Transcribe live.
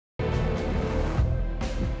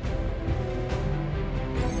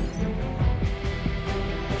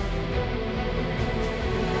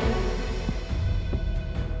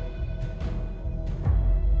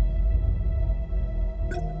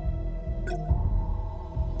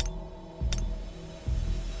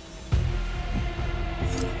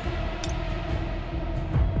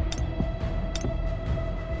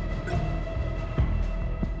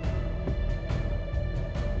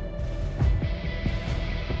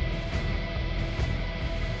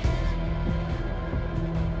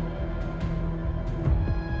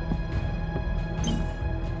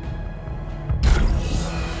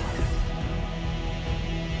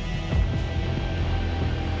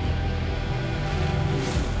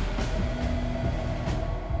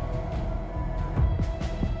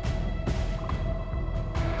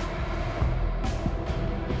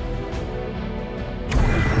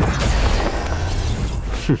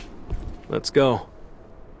Let's go.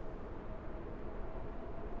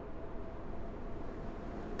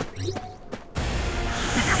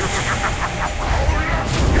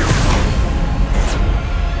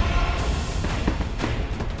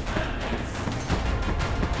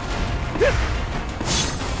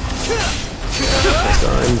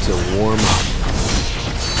 Time to warm up.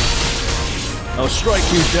 I'll strike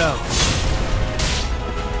you down.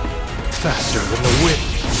 Faster than the wind.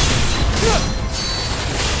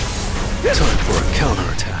 Time for a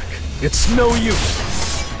counterattack. It's no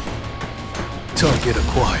use. Target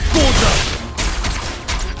acquired. Bullseye.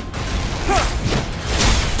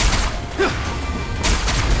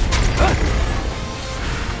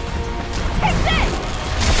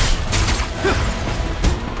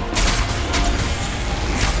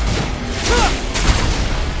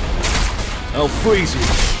 I'll freeze you.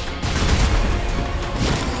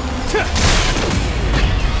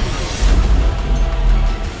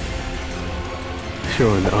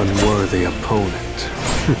 You're an unworthy opponent.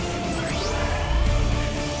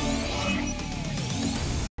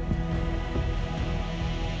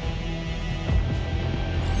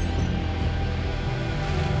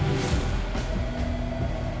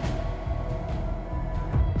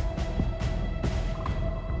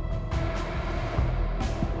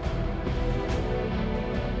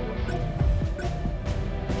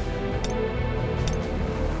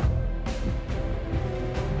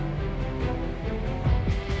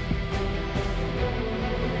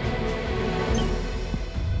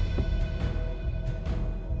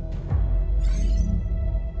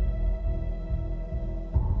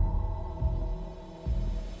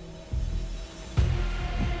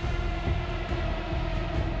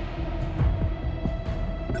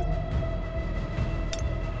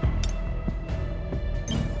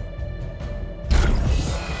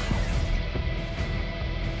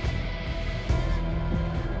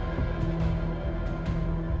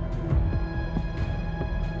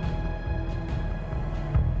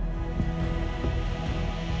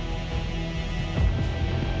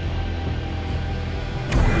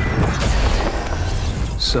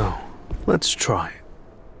 So, let's try it.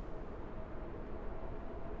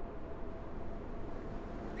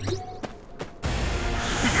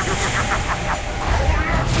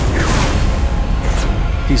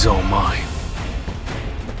 He's all mine.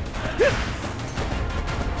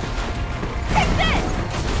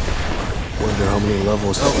 Wonder how many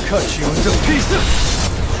levels I'll cut you into pieces.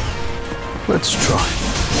 Let's try.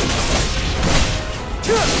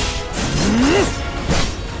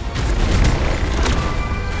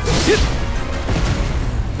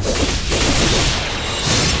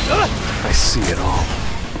 I see it all.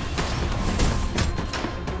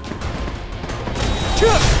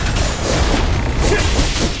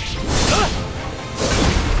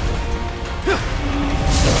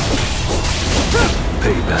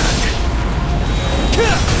 Payback.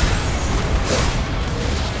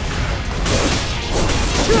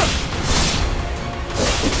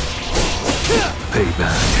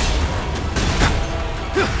 Payback.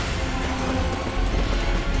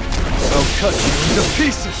 I'll cut you into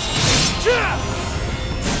pieces.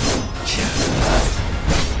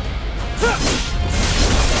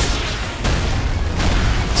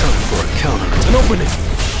 Time for a counter. An opening.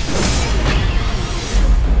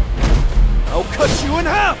 I'll cut you in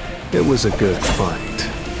half. It was a good fight.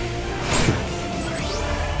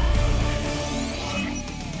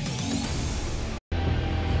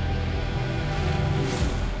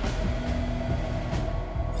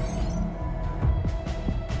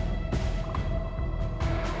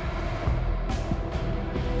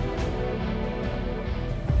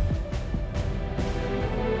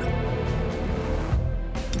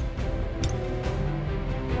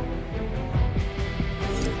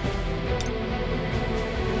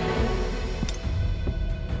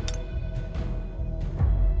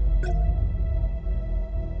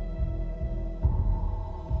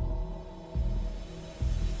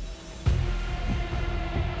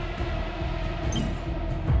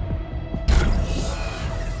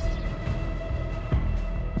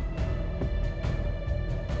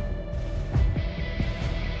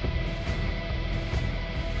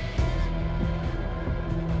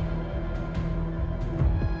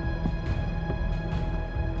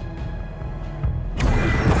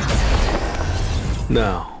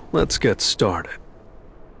 Now, let's get started.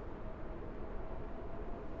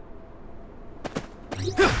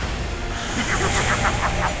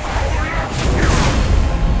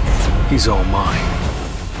 He's all mine.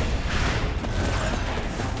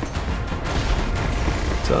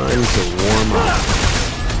 Time to warm up.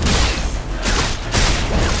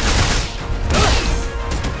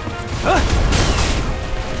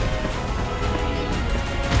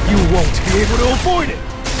 won't be able to avoid it!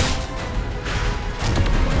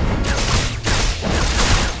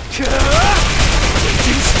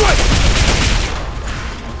 Raging strike!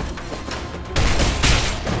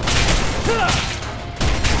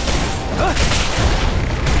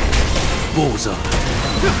 Bullseye!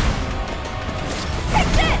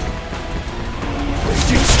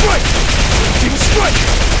 Raging strike! Raging strike!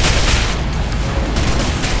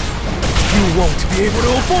 You won't be able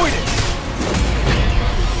to avoid it!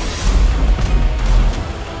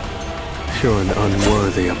 You're an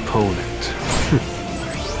unworthy opponent.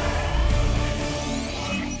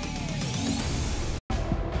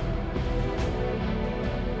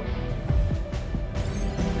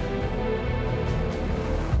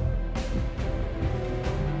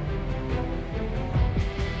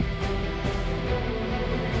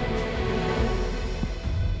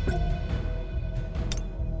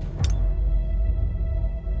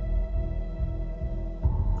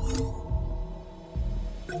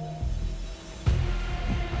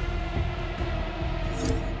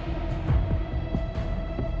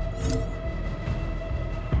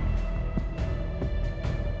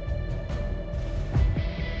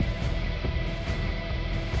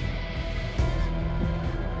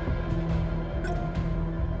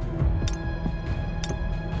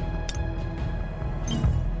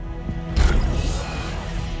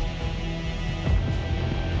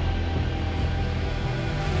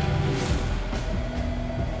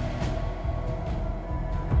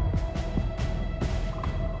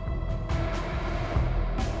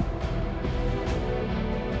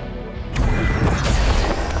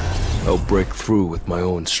 I'll break through with my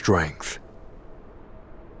own strength.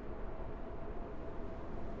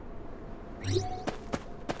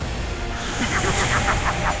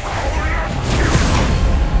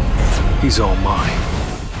 He's all mine.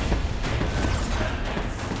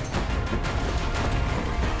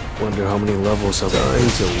 Wonder how many levels I'm trying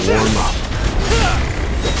to warm up.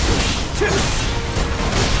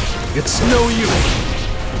 It's no use.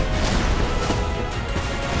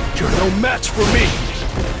 You're no match for me.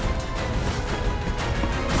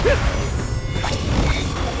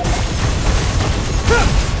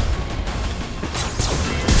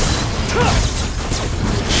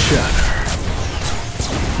 Shatter.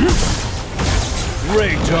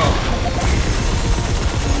 Rage on.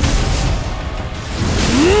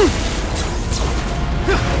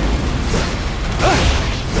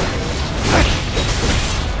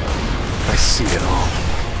 I see it all.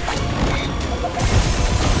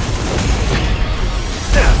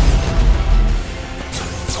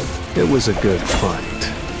 It was a good fight.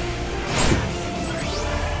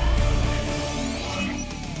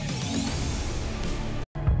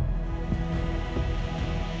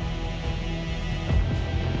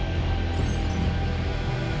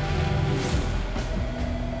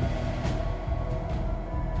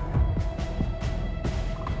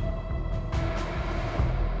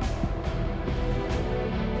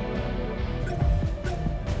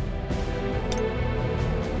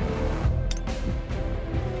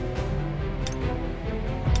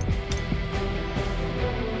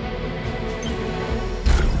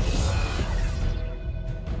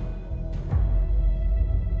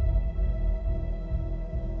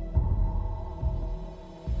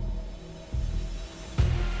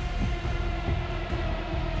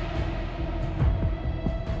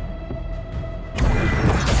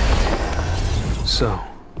 So,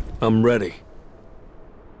 I'm ready.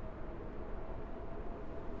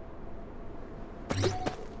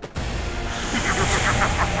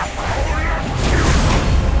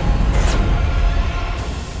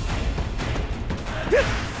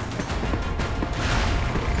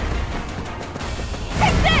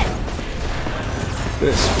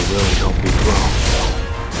 This will really help me grow.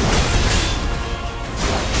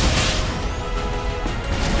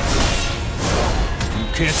 You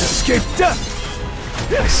can't escape death!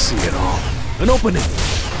 I see it all. An opening!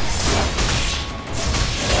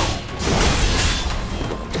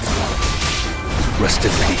 Rest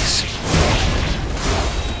in peace.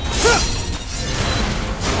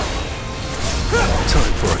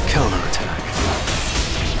 Time for a counterattack.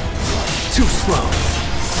 Too slow!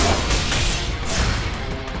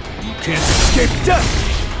 You can't escape death!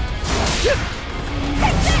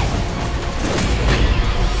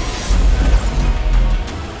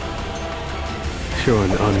 You're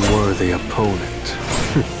an unworthy opponent.